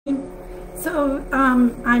So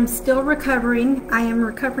I'm still recovering. I am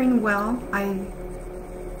recovering well. I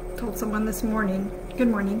told someone this morning, good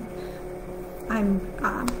morning. I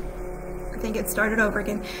think it started over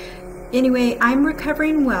again. Anyway, I'm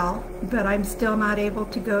recovering well, but I'm still not able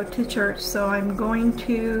to go to church. So I'm going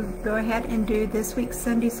to go ahead and do this week's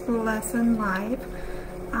Sunday school lesson live.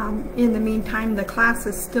 In the meantime, the class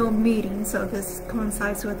is still meeting, so this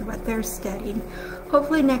coincides with what they're studying.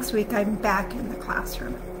 Hopefully next week I'm back in the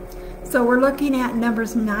classroom. So we're looking at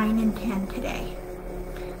Numbers 9 and 10 today.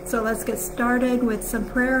 So let's get started with some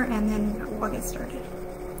prayer and then we'll get started.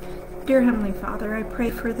 Dear Heavenly Father, I pray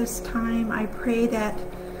for this time. I pray that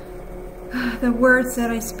the words that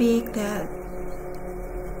I speak, that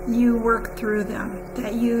you work through them,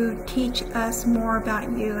 that you teach us more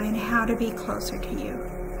about you and how to be closer to you.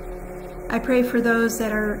 I pray for those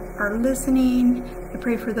that are listening. I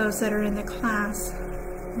pray for those that are in the class,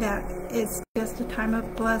 that it's just a time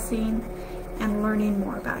of blessing and learning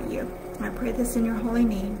more about you. I pray this in your holy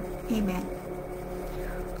name. Amen.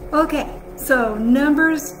 Okay, so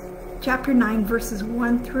Numbers chapter 9 verses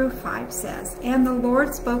 1 through 5 says, "And the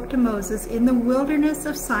Lord spoke to Moses in the wilderness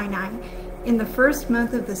of Sinai in the first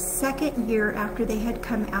month of the second year after they had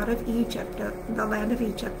come out of Egypt, the land of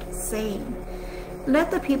Egypt, saying,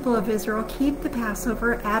 Let the people of Israel keep the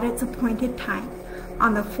Passover at its appointed time.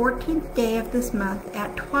 On the 14th day of this month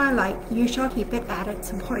at twilight you shall keep it at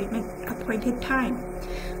its appointed time.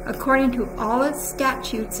 According to all its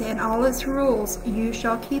statutes and all its rules you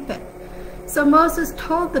shall keep it." So Moses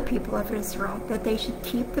told the people of Israel that they should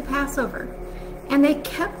keep the Passover. And they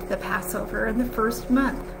kept the Passover in the first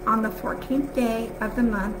month, on the 14th day of the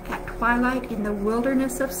month at twilight in the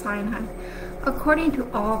wilderness of Sinai, according to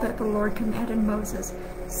all that the Lord commanded Moses.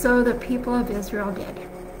 So the people of Israel did.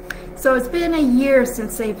 So it's been a year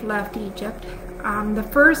since they've left Egypt. The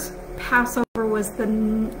first Passover was the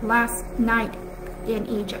last night in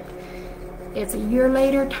Egypt. It's a year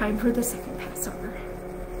later, time for the second Passover.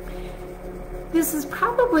 This is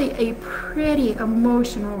probably a pretty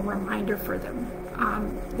emotional reminder for them.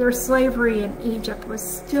 Their slavery in Egypt was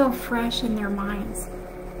still fresh in their minds.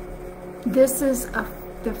 This is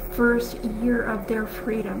the first year of their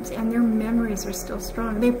freedoms, and their memories are still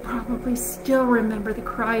strong. They probably still remember the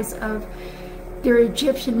cries of their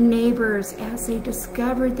Egyptian neighbors as they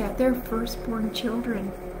discovered that their firstborn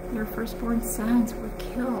children, their firstborn sons, were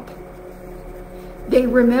killed. They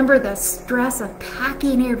remember the stress of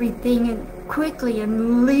packing everything quickly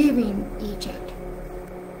and leaving Egypt.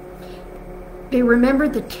 They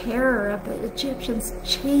remembered the terror of the Egyptians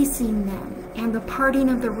chasing them and the parting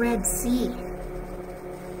of the Red Sea.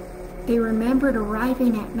 They remembered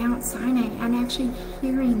arriving at Mount Sinai and actually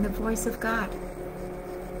hearing the voice of God.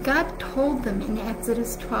 God told them in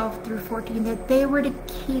Exodus 12 through 14 that they were to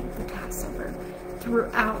keep the Passover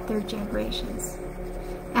throughout their generations,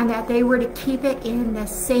 and that they were to keep it in the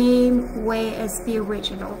same way as the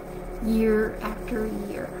original, year after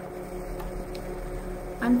year.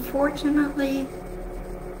 Unfortunately,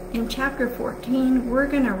 in chapter 14, we're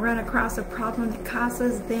going to run across a problem that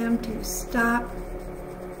causes them to stop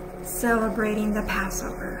celebrating the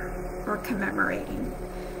Passover or commemorating.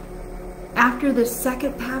 After the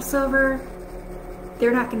second Passover,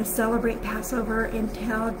 they're not going to celebrate Passover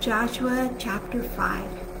until Joshua chapter 5.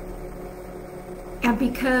 And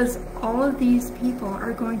because all of these people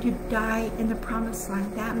are going to die in the promised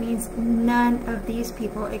land, that means none of these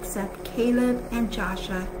people except Caleb and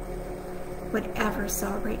Joshua would ever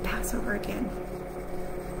celebrate Passover again.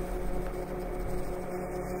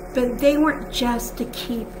 But they weren't just to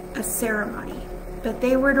keep a ceremony, but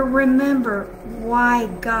they were to remember why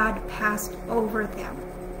God passed over them,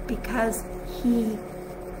 because He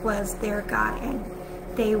was their God and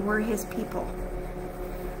they were His people.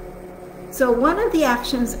 So one of the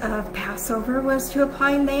actions of Passover was to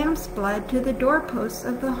apply lamb's blood to the doorposts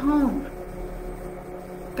of the home.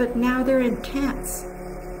 But now they're in tents.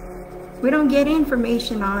 We don't get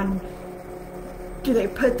information on, do they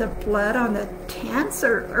put the blood on the tents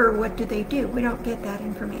or what do they do? We don't get that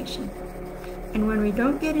information. And when we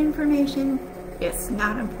don't get information, it's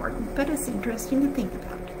not important, but it's interesting to think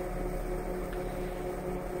about.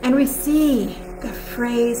 And we see the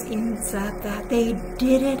phrase ends up that they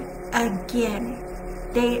did it again.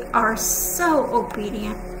 They are so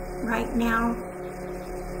obedient right now.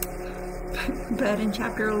 But in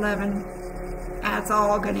chapter 11, that's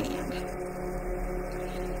all going to end.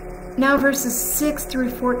 Now verses 6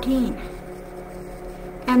 through 14.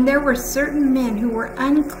 "And there were certain men who were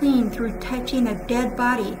unclean through touching a dead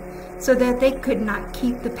body, so that they could not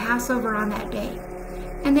keep the Passover on that day.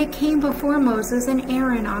 And they came before Moses and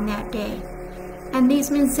Aaron on that day. And these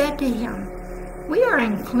men said to him, We are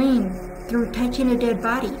unclean through touching a dead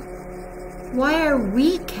body? Why are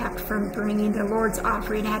we kept from bringing the Lord's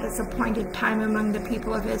offering at its appointed time among the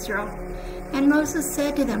people of Israel? And Moses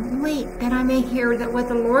said to them, Wait, that I may hear that what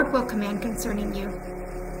the Lord will command concerning you.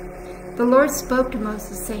 The Lord spoke to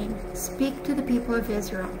Moses, saying, Speak to the people of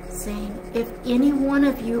Israel, saying, If any one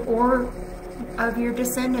of you or of your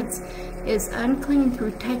descendants is unclean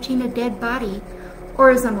through touching a dead body, or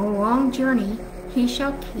is on a long journey, he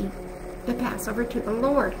shall keep the Passover to the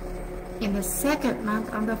Lord. In the 2nd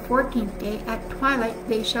month, on the 14th day, at twilight,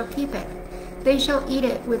 they shall keep it. They shall eat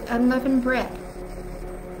it with unleavened bread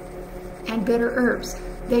and bitter herbs.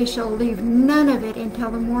 They shall leave none of it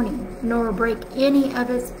until the morning, nor break any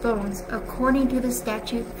of its bones. According to the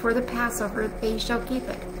statute for the Passover, they shall keep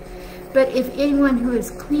it. But if anyone who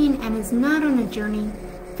is clean and is not on a journey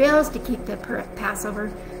fails to keep the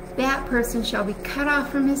Passover, that person shall be cut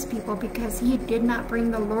off from his people, because he did not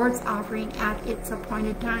bring the Lord's offering at its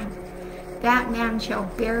appointed time. That man shall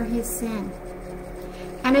bear his sin.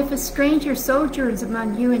 And if a stranger sojourns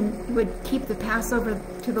among you and would keep the Passover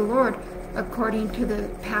to the Lord, according to the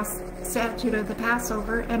statute of the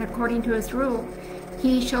Passover and according to his rule,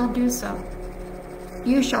 he shall do so.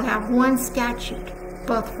 You shall have one statute,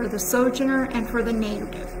 both for the sojourner and for the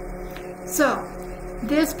native. So,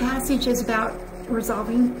 this passage is about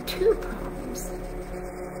resolving two problems.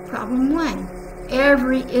 Problem one,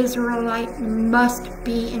 every Israelite must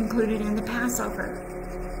be included in the Passover.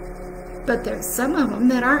 But there's some of them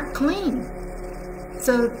that aren't clean,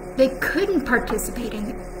 so they couldn't participate in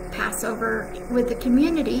the Passover with the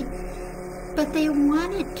community, but they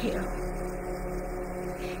wanted to.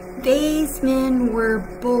 These men were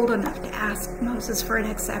bold enough to ask Moses for an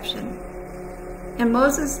exception. And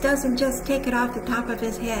Moses doesn't just take it off the top of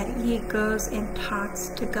his head. He goes and talks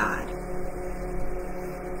to God.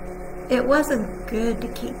 It wasn't good to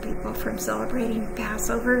keep people from celebrating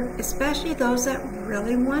Passover, especially those that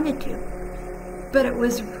really wanted to. But it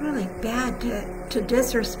was really bad to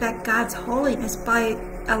disrespect God's holiness by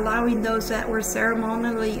allowing those that were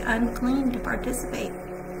ceremonially unclean to participate.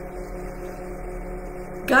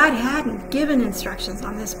 God hadn't given instructions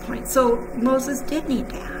on this point, so Moses did need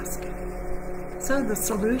to ask. So the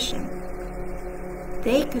solution,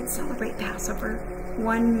 they could celebrate Passover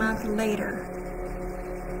 1 month later.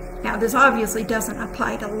 Now, this obviously doesn't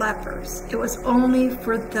apply to lepers. It was only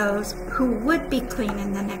for those who would be clean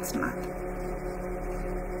in the next month.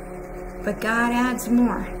 But God adds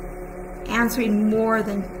more, answering more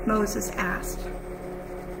than Moses asked.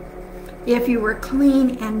 If you were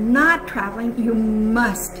clean and not traveling, you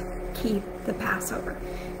must keep the Passover.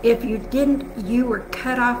 If you didn't, you were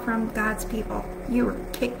cut off from God's people. You were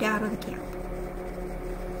kicked out of the camp.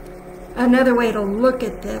 Another way to look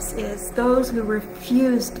at this is those who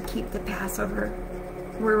refused to keep the Passover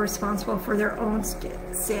were responsible for their own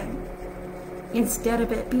sin, instead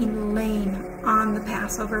of it being laying on the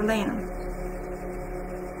Passover lamb.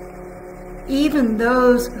 Even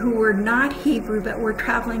those who were not Hebrew but were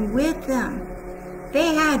traveling with them,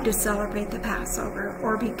 they had to celebrate the Passover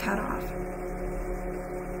or be cut off.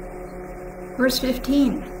 Verse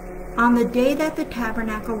 15, on the day that the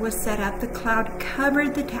tabernacle was set up, the cloud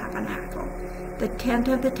covered the tabernacle, the tent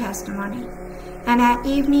of the testimony. And at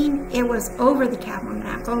evening it was over the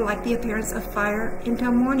tabernacle like the appearance of fire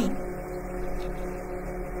until morning.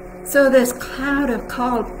 So this cloud of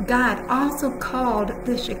God, also called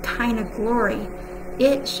the Shekinah glory,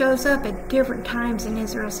 it shows up at different times in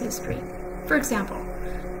Israel's history. For example,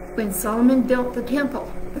 when Solomon built the temple,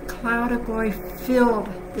 the cloud of glory filled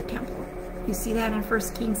the temple. You see that in 1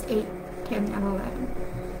 Kings 8, 10, and 11.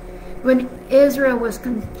 When Israel was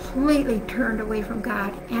completely turned away from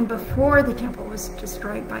God, and before the temple was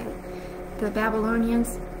destroyed by the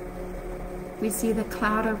Babylonians, we see the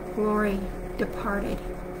cloud of glory departed.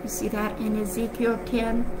 You see that in Ezekiel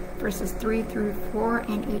 10, verses 3 through 4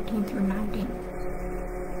 and 18 through 19.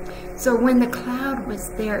 So when the cloud was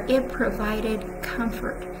there, it provided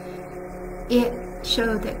comfort. It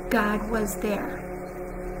showed that God was there.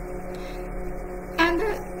 And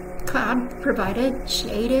the cloud provided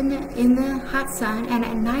shade in the hot sun, and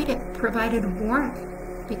at night it provided warmth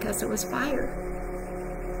because it was fire.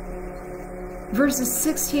 Verses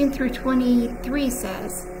 16 through 23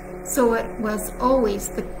 says, so it was always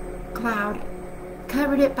the cloud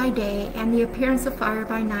covered it by day, and the appearance of fire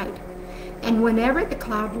by night. And whenever the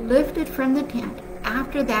cloud lifted from the tent,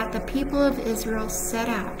 after that the people of Israel set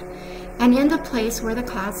out. And in the place where the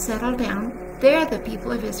cloud settled down, there the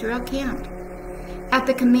people of Israel camped. At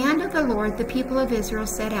the command of the Lord, the people of Israel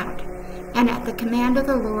set out, and at the command of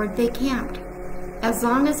the Lord they camped. As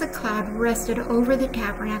long as the cloud rested over the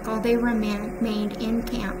tabernacle, they remained in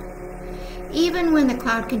camp. Even when the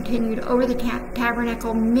cloud continued over the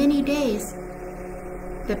tabernacle many days,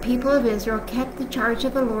 the people of Israel kept the charge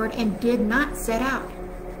of the Lord and did not set out.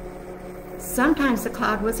 Sometimes the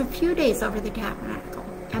cloud was a few days over the tabernacle,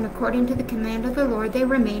 and according to the command of the Lord they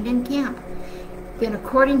remained in camp. Then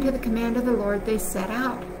according to the command of the Lord they set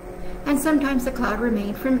out. And sometimes the cloud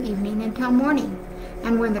remained from evening until morning.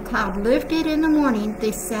 And when the cloud lifted in the morning,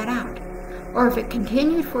 they set out. Or if it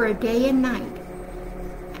continued for a day and night,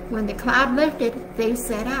 when the cloud lifted, they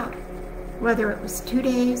set out. Whether it was 2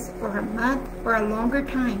 days or a month or a longer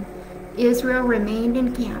time, Israel remained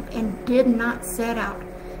in camp and did not set out.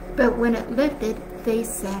 But when it lifted, they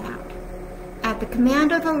set out. At the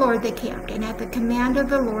command of the Lord they camped, and at the command of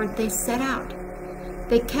the Lord they set out.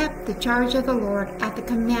 They kept the charge of the Lord at the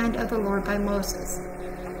command of the Lord by Moses.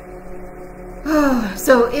 Oh,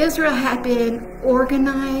 so Israel had been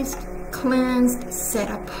organized, cleansed,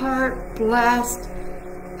 set apart, blessed,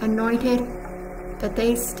 anointed, but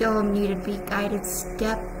they still needed to be guided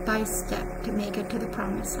step by step to make it to the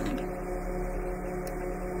promised land.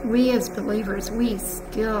 We as believers, we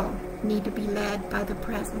still need to be led by the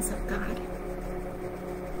presence of God.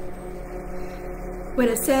 When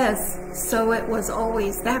it says, so it was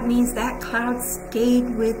always, that means that cloud stayed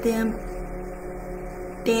with them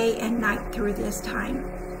day and night through this time.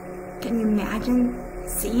 Can you imagine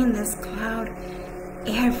seeing this cloud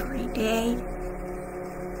every day?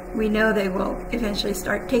 We know they will eventually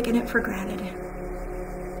start taking it for granted.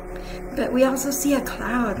 But we also see a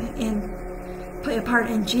cloud play a part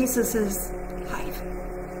in Jesus' life.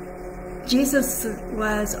 Jesus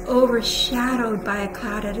was overshadowed by a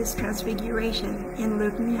cloud at his transfiguration in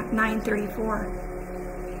Luke 9:34.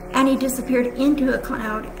 And he disappeared into a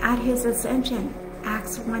cloud at his ascension,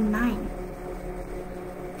 Acts 1:9.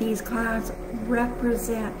 These clouds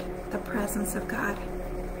represent the presence of God.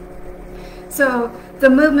 So the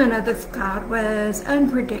movement of this cloud was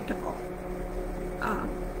unpredictable.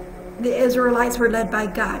 The Israelites were led by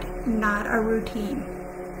God, not a routine.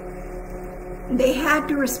 They had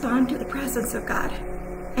to respond to the presence of God.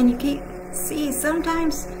 And you can see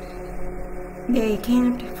sometimes they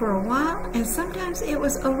camped for a while, and sometimes it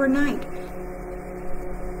was overnight.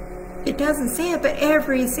 It doesn't say it, but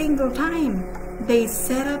every single time they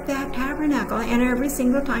set up that tabernacle, and every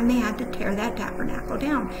single time they had to tear that tabernacle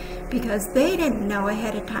down, because they didn't know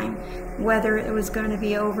ahead of time whether it was going to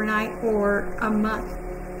be overnight or a month.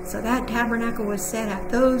 So that tabernacle was set up.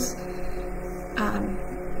 Those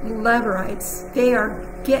Leverites, they are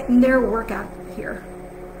getting their work out here.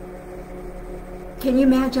 Can you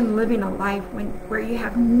imagine living a life where you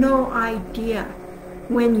have no idea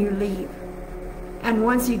when you leave? And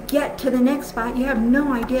once you get to the next spot, you have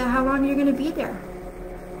no idea how long you're going to be there.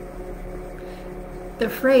 The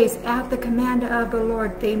phrase, at the command of the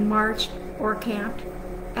Lord, they marched or camped,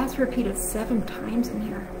 that's repeated 7 times in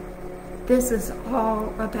here. This is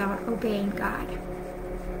all about obeying God.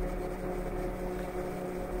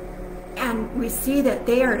 And we see that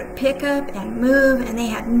they are to pick up and move, and they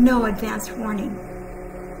had no advance warning.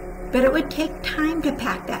 But it would take time to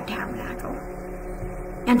pack that tabernacle,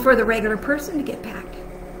 and for the regular person to get packed.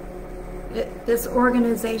 This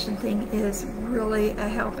organization thing is really a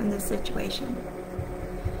help in this situation.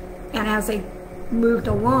 And as they moved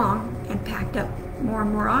along and packed up more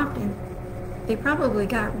and more often, they probably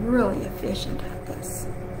got really efficient at this.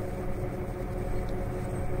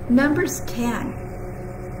 Numbers 10,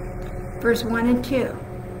 verse 1 and 2.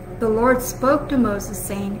 The Lord spoke to Moses,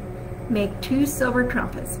 saying, make 2 silver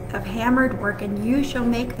trumpets of hammered work, and you shall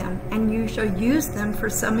make them, and you shall use them for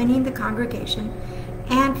summoning the congregation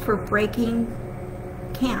and for breaking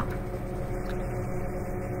camp.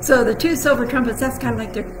 So the 2 silver trumpets, that's kind of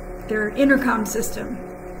like their intercom system.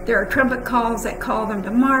 There are trumpet calls that call them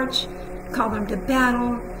to march, call them to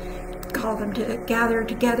battle, call them to gather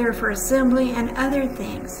together for assembly and other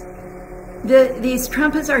things. These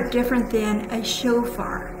trumpets are different than a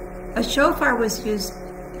shofar. A shofar was used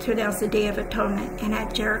to announce the Day of Atonement and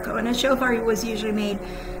at Jericho, and a shofar was usually made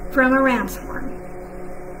from a ram's horn.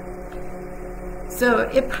 So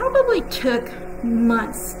it probably took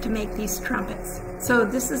months to make these trumpets. So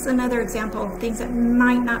this is another example of things that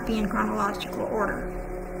might not be in chronological order.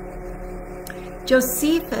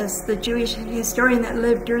 Josephus, the Jewish historian that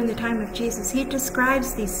lived during the time of Jesus, he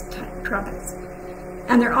describes these trumpets.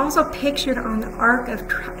 And they're also pictured on the Ark of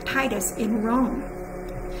Titus in Rome.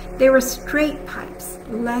 They were straight pipes,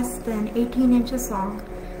 less than 18 inches long,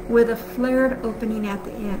 with a flared opening at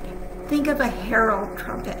the end. Think of a herald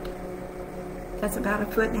trumpet. That's about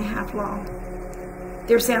 1.5 feet long.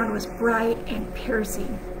 Their sound was bright and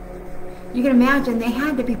piercing. You can imagine they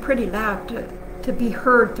had to be pretty loud to be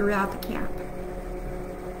heard throughout the camp.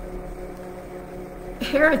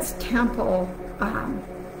 Herod's temple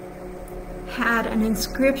had an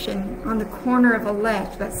inscription on the corner of a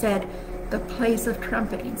ledge that said, "The place of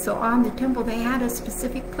trumpeting." So on the temple, they had a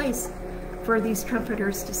specific place for these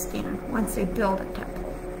trumpeters to stand once they built a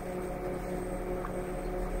temple.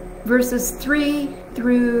 Verses 3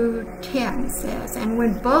 through 10 says, "And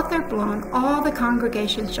when both are blown, all the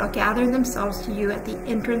congregations shall gather themselves to you at the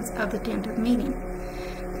entrance of the tent of meeting.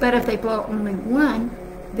 But if they blow only one,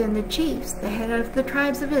 then the chiefs, the head of the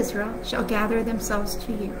tribes of Israel, shall gather themselves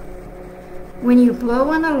to you. When you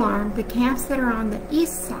blow an alarm, the camps that are on the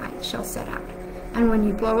east side shall set out. And when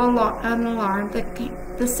you blow an alarm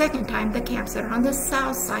the second time, the camps that are on the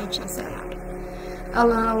south side shall set out. An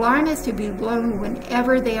alarm is to be blown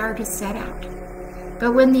whenever they are to set out.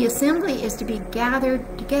 But when the assembly is to be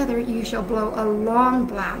gathered together, you shall blow a long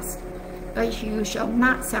blast, but you shall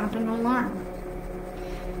not sound an alarm.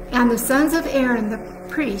 And the sons of Aaron, the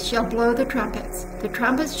priest, shall blow the trumpets. The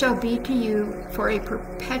trumpets shall be to you for a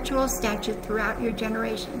perpetual statute throughout your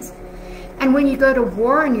generations. And when you go to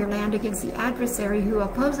war in your land against the adversary who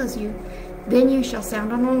opposes you, then you shall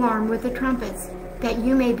sound an alarm with the trumpets, that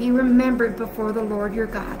you may be remembered before the Lord your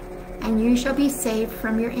God, and you shall be saved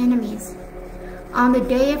from your enemies. On the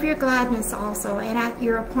day of your gladness also, and at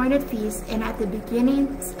your appointed feast, and at the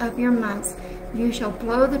beginnings of your months, you shall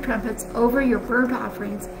blow the trumpets over your burnt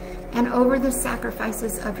offerings and over the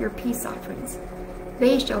sacrifices of your peace offerings.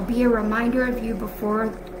 They shall be a reminder of you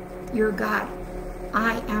before your God.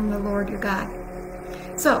 I am the Lord your God."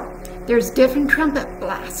 So there's different trumpet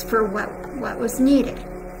blasts for what was needed.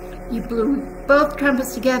 You blew both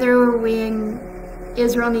trumpets together when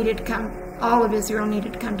Israel needed to come, all of Israel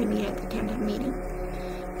needed to come to meet at the tent of meeting.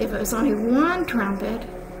 If it was only one trumpet,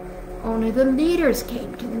 only the leaders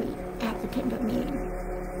came to meet at the tent of meeting.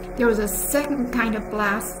 There was a second kind of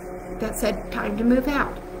blast that said time to move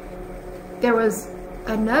out. There was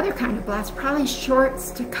another kind of blast, probably short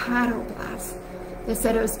staccato blast, that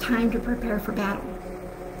said it was time to prepare for battle.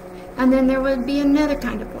 And then there would be another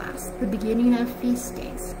kind of blast, the beginning of feast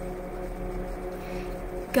days.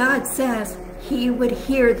 God says he would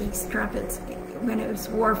hear these trumpets when it was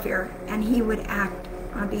warfare, and he would act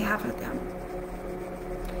on behalf of them.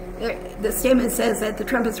 The statement says that the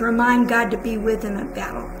trumpets remind God to be with them in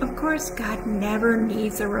battle. Of course, God never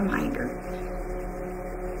needs a reminder.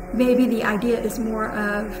 Maybe the idea is more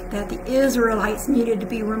of that the Israelites needed to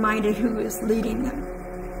be reminded who is leading them.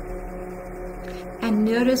 And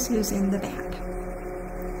notice who's in the band.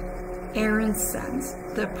 Aaron's sons,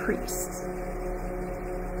 the priests.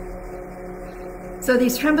 So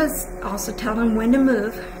these trumpets also tell them when to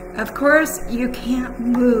move. Of course, you can't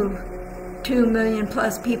move 2 million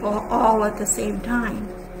plus people all at the same time.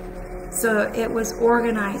 So it was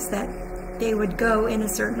organized that they would go in a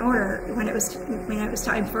certain order. When it was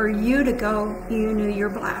time for you to go, you knew your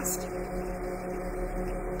blast.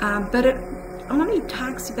 But it only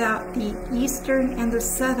talks about the eastern and the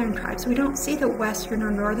southern tribes. We don't see the western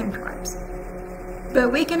or northern tribes.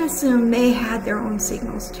 But we can assume they had their own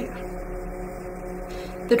signals too.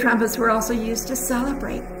 The trumpets were also used to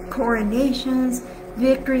celebrate coronations,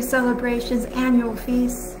 victory celebrations, annual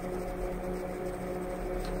feasts.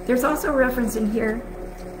 There's also reference in here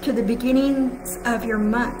to the beginnings of your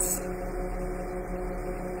months.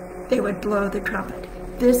 They would blow the trumpet.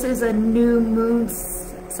 This is a new moon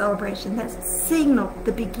celebration that signaled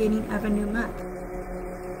the beginning of a new month.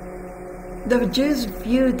 The Jews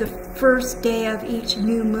viewed the first day of each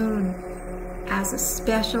new moon as a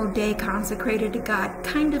special day consecrated to God,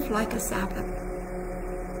 kind of like a Sabbath.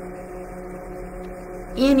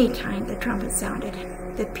 Anytime the trumpet sounded,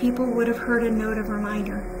 the people would have heard a note of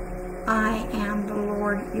reminder. I am the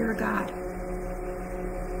Lord your God.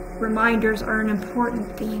 Reminders are an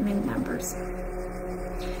important theme in Numbers.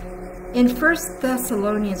 In 1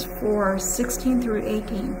 Thessalonians 4:16 through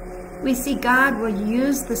 18, we see God will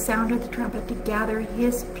use the sound of the trumpet to gather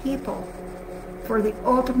his people for the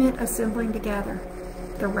ultimate assembling together,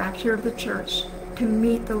 the rapture of the church, to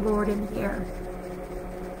meet the Lord in the air.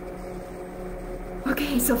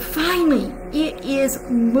 Okay, so finally, it is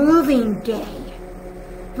moving day.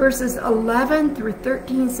 Verses 11 through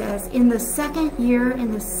 13 says, "In the second year,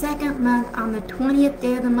 in the second month, on the 20th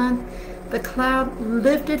day of the month, the cloud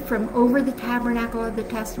lifted from over the tabernacle of the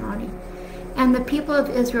testimony, and the people of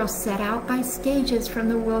Israel set out by stages from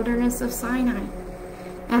the wilderness of Sinai.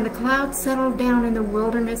 And the cloud settled down in the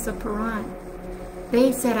wilderness of Paran.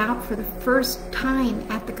 They set out for the first time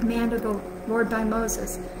at the command of the Lord by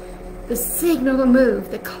Moses. The signal to move,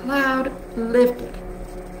 the cloud lifted."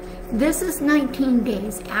 This is 19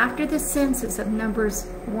 days after the census of Numbers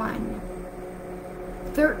 1,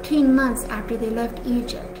 13 months after they left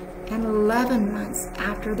Egypt, and 11 months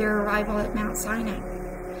after their arrival at Mount Sinai.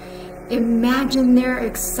 Imagine their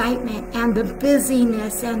excitement and the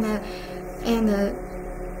busyness and the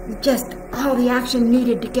just all the action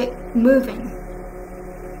needed to get moving.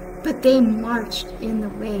 But they marched in the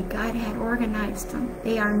way God had organized them.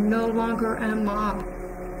 They are no longer a mob.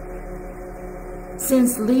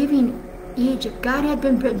 Since leaving Egypt, God had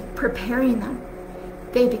been preparing them.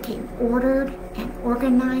 They became ordered and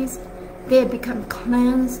organized. They had become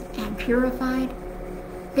cleansed and purified.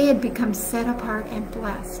 They had become set apart and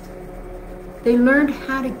blessed. They learned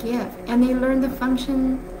how to give, and they learned the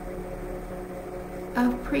function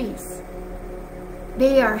of priests.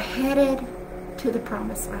 They are headed to the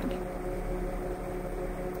promised land.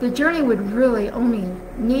 The journey would really only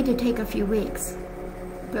need to take a few weeks,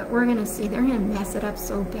 but we're going to see they're going to mess it up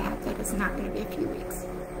so bad that it's not going to be a few weeks.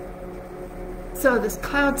 So this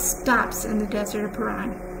cloud stops in the desert of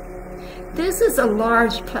Paran. This is a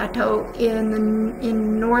large plateau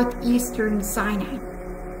in northeastern Sinai,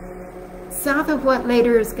 south of what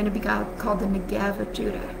later is going to be called the Negev of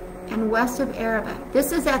Judah, and west of Arabah.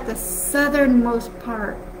 This is at the southernmost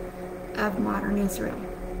part of modern Israel.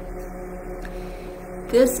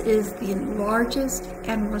 This is the largest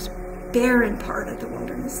and most barren part of the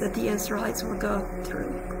wilderness that the Israelites will go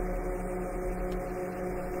through.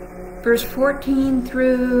 Verse 14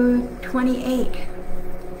 through 28.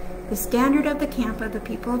 The standard of the camp of the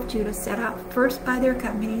people of Judah set out first by their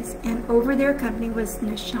companies, and over their company was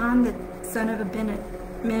Nahshon the son of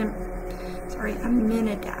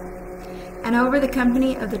Amminadab. And over the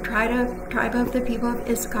company of the tribe of the people of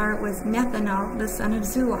Issachar was Nethanel the son of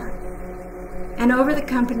Zuar. And over the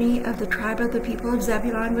company of the tribe of the people of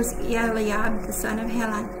Zebulun was Eliab the son of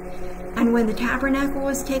Helon. And when the tabernacle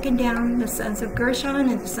was taken down, the sons of Gershon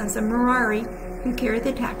and the sons of Merari, who carried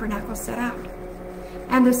the tabernacle, set out.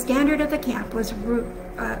 And the standard of the camp was Reuben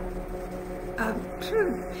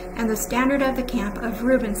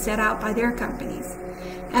set out by their companies.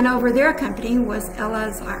 And over their company was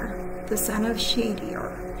Eleazar the son of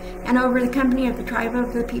Shedeur. And over the company of the tribe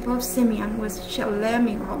of the people of Simeon was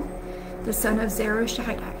Shelemiel the son of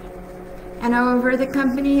Zerushadai. And over the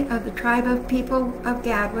company of the tribe of people of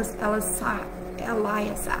Gad was Eliasaph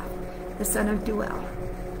the son of Duel.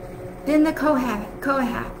 Then the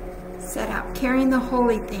Kohath set out, carrying the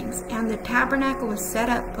holy things, and the tabernacle was set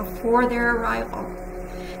up before their arrival.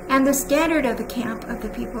 And the standard of the camp of the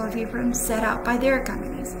people of Ephraim set out by their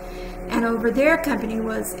companies. And over their company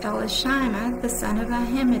was Elishama the son of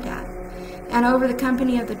Ahimadab. And over the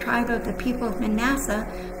company of the tribe of the people of Manasseh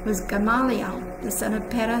was Gamaliel the son of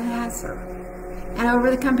Pedahazur. And over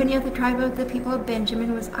the company of the tribe of the people of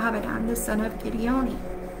Benjamin was Abidan the son of Gideoni.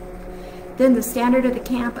 Then the standard of the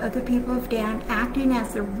camp of the people of Dan, acting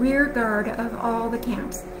as the rear guard of all the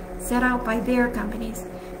camps, set out by their companies.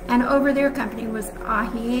 And over their company was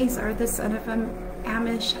Ahiezer the son of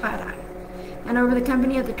Ammishaddai. And over the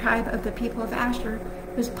company of the tribe of the people of Asher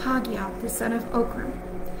was Pagiel the son of Okram.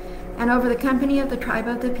 And over the company of the tribe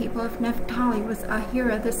of the people of Naphtali was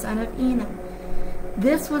Ahira the son of Enan.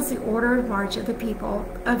 This was the order of march of the people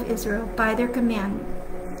of Israel by their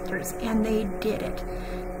commanders, and they did it.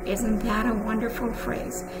 Isn't that a wonderful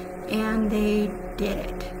phrase? And they did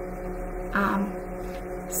it.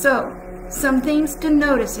 So, some things to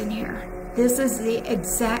notice in here. This is the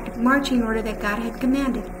exact marching order that God had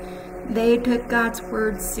commanded. They took God's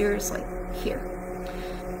word seriously here.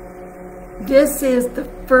 This is the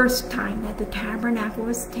first time that the tabernacle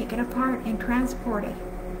was taken apart and transported.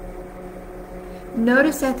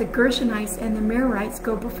 Notice that the Gershonites and the Merarites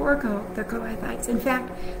go before the Kohathites. In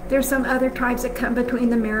fact, there's some other tribes that come between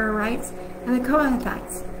the Merarites and the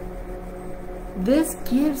Kohathites. This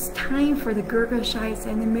gives time for the Gershonites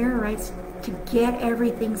and the Merarites to get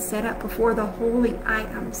everything set up before the holy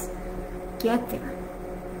items get there.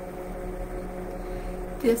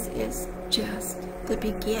 This is just the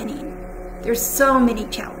beginning. There's so many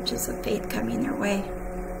challenges of faith coming their way.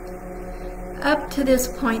 Up to this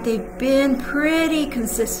point, they've been pretty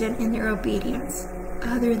consistent in their obedience,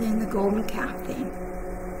 other than the golden calf thing.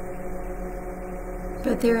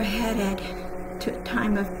 But they're headed to a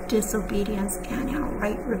time of disobedience and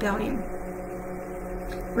outright rebellion.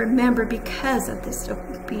 Remember, because of this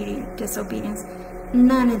disobedience,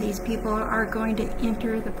 none of these people are going to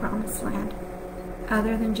enter the promised land,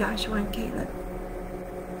 other than Joshua and Caleb.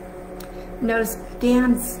 Notice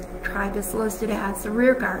Dan's tribe is listed as the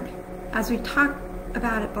rear guard. As we talked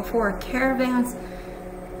about it before, caravans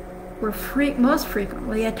were most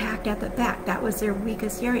frequently attacked at the back. That was their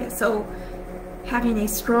weakest area. So having a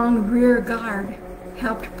strong rear guard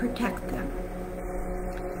helped protect them.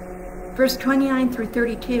 Verse 29 through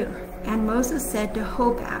 32, and Moses said to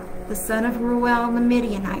Hobab, the son of Reuel the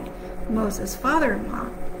Midianite, Moses' father-in-law.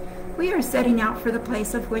 We are setting out for the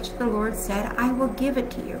place of which the Lord said, I will give it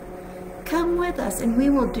to you. Come with us, and we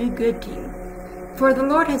will do good to you. For the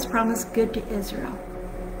Lord has promised good to Israel.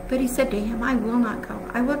 But he said to him, I will not go.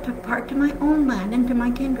 I will depart to my own land and to my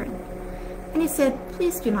kindred. And he said,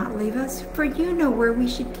 Please do not leave us, for you know where we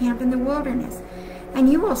should camp in the wilderness, and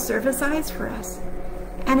you will serve as eyes for us.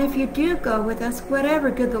 And if you do go with us, whatever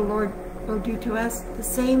good the Lord will do to us, the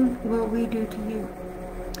same will we do to you.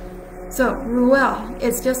 So Reuel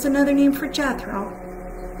is just another name for Jethro.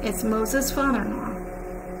 It's Moses'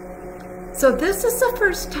 father-in-law. So this is the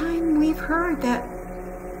first time we've heard that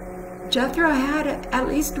Jethro had at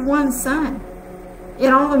least one son.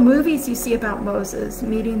 In all the movies you see about Moses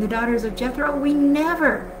meeting the daughters of Jethro, we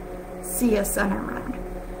never see a son around.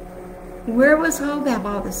 Where was Hobab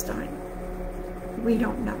all this time? We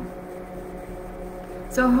don't know.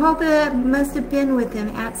 So Hobab must have been with him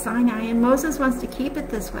at Sinai, and Moses wants to keep it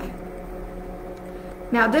this way.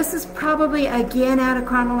 Now this is probably again out of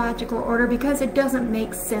chronological order because it doesn't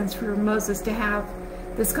make sense for Moses to have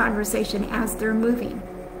this conversation as they're moving.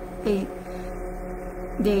 They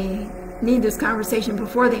need this conversation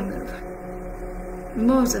before they move.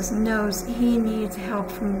 Moses knows he needs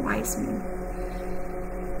help from wise men.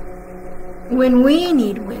 When we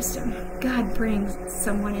need wisdom, God brings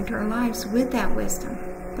someone into our lives with that wisdom.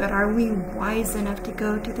 But are we wise enough to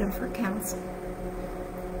go to them for counsel?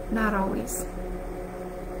 Not always.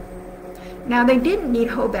 Now, they didn't need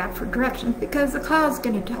Hobab for directions because the cloud's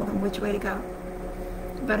going to tell them which way to go.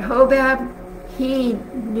 But Hobab, he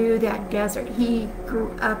knew that desert. He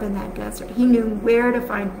grew up in that desert. He knew where to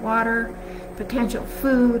find water, potential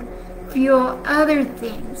food, fuel, other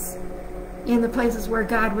things in the places where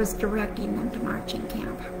God was directing them to march in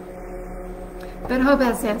camp. But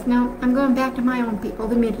Hobab says, no, I'm going back to my own people,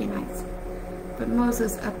 the Midianites. But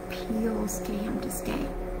Moses appeals to him to stay.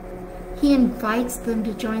 He invites them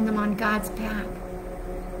to join them on God's path.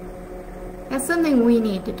 That's something we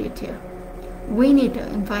need to do too. We need to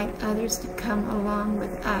invite others to come along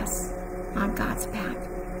with us on God's path.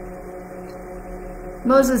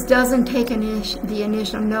 Moses doesn't take the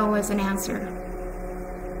initial no as an answer.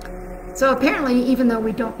 So apparently, even though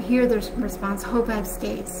we don't hear the response, Hobab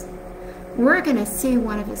stays. We're going to see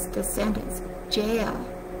one of his descendants, Jael,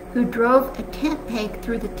 who drove a tent peg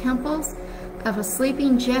through the temples of a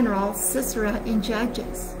sleeping general, Sisera, in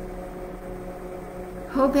Judges.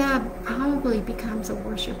 Hobab probably becomes a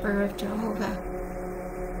worshiper of Jehovah.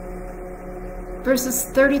 Verses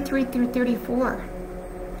 33 through 34.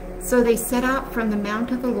 So they set out from the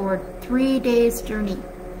mount of the Lord 3 days' journey.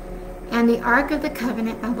 And the ark of the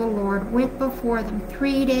covenant of the Lord went before them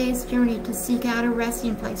 3 days' journey to seek out a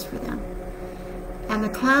resting place for them. And the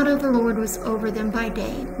cloud of the Lord was over them by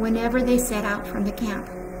day, whenever they set out from the camp.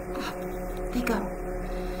 Off they go,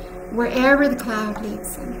 wherever the cloud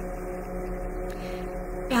leads them.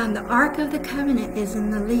 And the ark of the covenant is in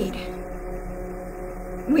the lead.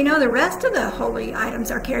 We know the rest of the holy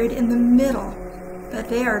items are carried in the middle, but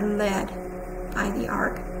they are led by the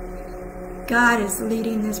ark. God is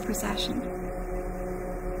leading this procession.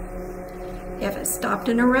 If it stopped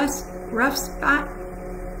in a rough spot,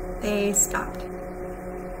 they stopped.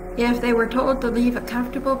 If they were told to leave a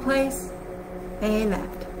comfortable place, they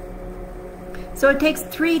left. So it takes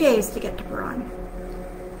 3 days to get to Paran.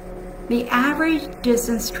 The average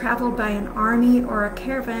distance traveled by an army or a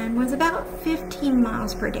caravan was about 15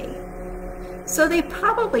 miles per day. So they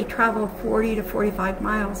probably traveled 40 to 45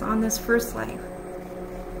 miles on this first leg.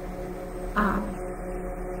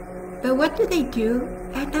 But what do they do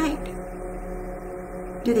at night?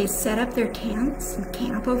 Do they set up their tents and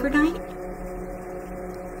camp overnight?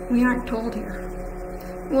 We aren't told here.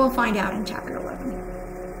 We'll find out in chapter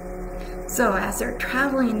 11. So as they're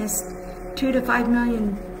traveling this 2 to 5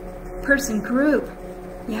 million person group,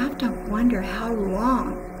 you have to wonder how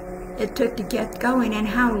long it took to get going and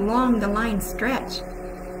how long the line stretched.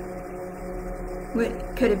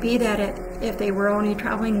 Could it be that if they were only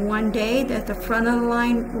traveling 1 day, that the front of the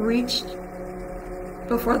line reached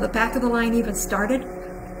before the back of the line even started?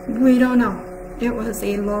 We don't know. It was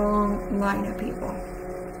a long line of people.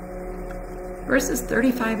 Verses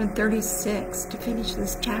 35 and 36 to finish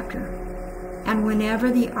this chapter. And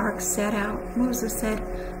whenever the ark set out, Moses said,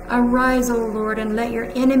 Arise, O Lord, and let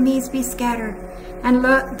your enemies be scattered, and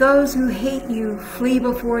let those who hate you flee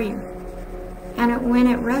before you. And when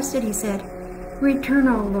it rested, he said, Return,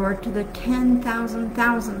 O Lord, to the 10,000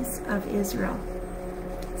 thousands of Israel.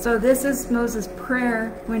 So this is Moses'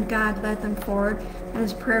 prayer when God led them forward, and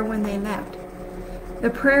his prayer when they left. The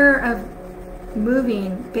prayer of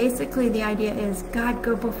moving. Basically, the idea is, God,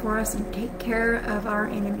 go before us and take care of our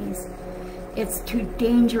enemies. It's too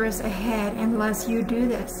dangerous ahead unless you do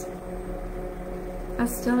this.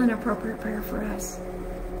 That's still an appropriate prayer for us.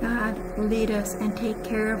 God, lead us and take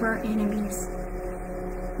care of our enemies.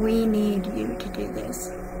 We need you to do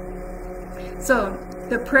this. So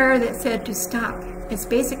the prayer that said to stop is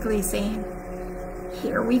basically saying,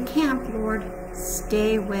 here we camp, Lord,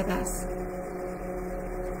 stay with us.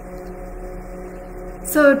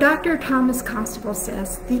 So Dr. Thomas Constable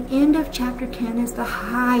says, the end of chapter 10 is the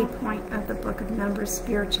high point of the book of Numbers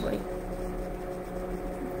spiritually.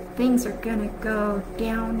 Things are going to go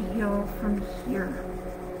downhill from here.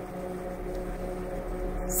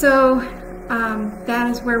 So that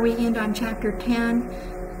is where we end on chapter 10.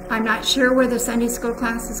 I'm not sure where the Sunday school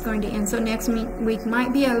class is going to end, so next week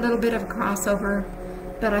might be a little bit of a crossover,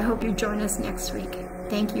 but I hope you join us next week.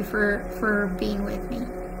 Thank you for being with me.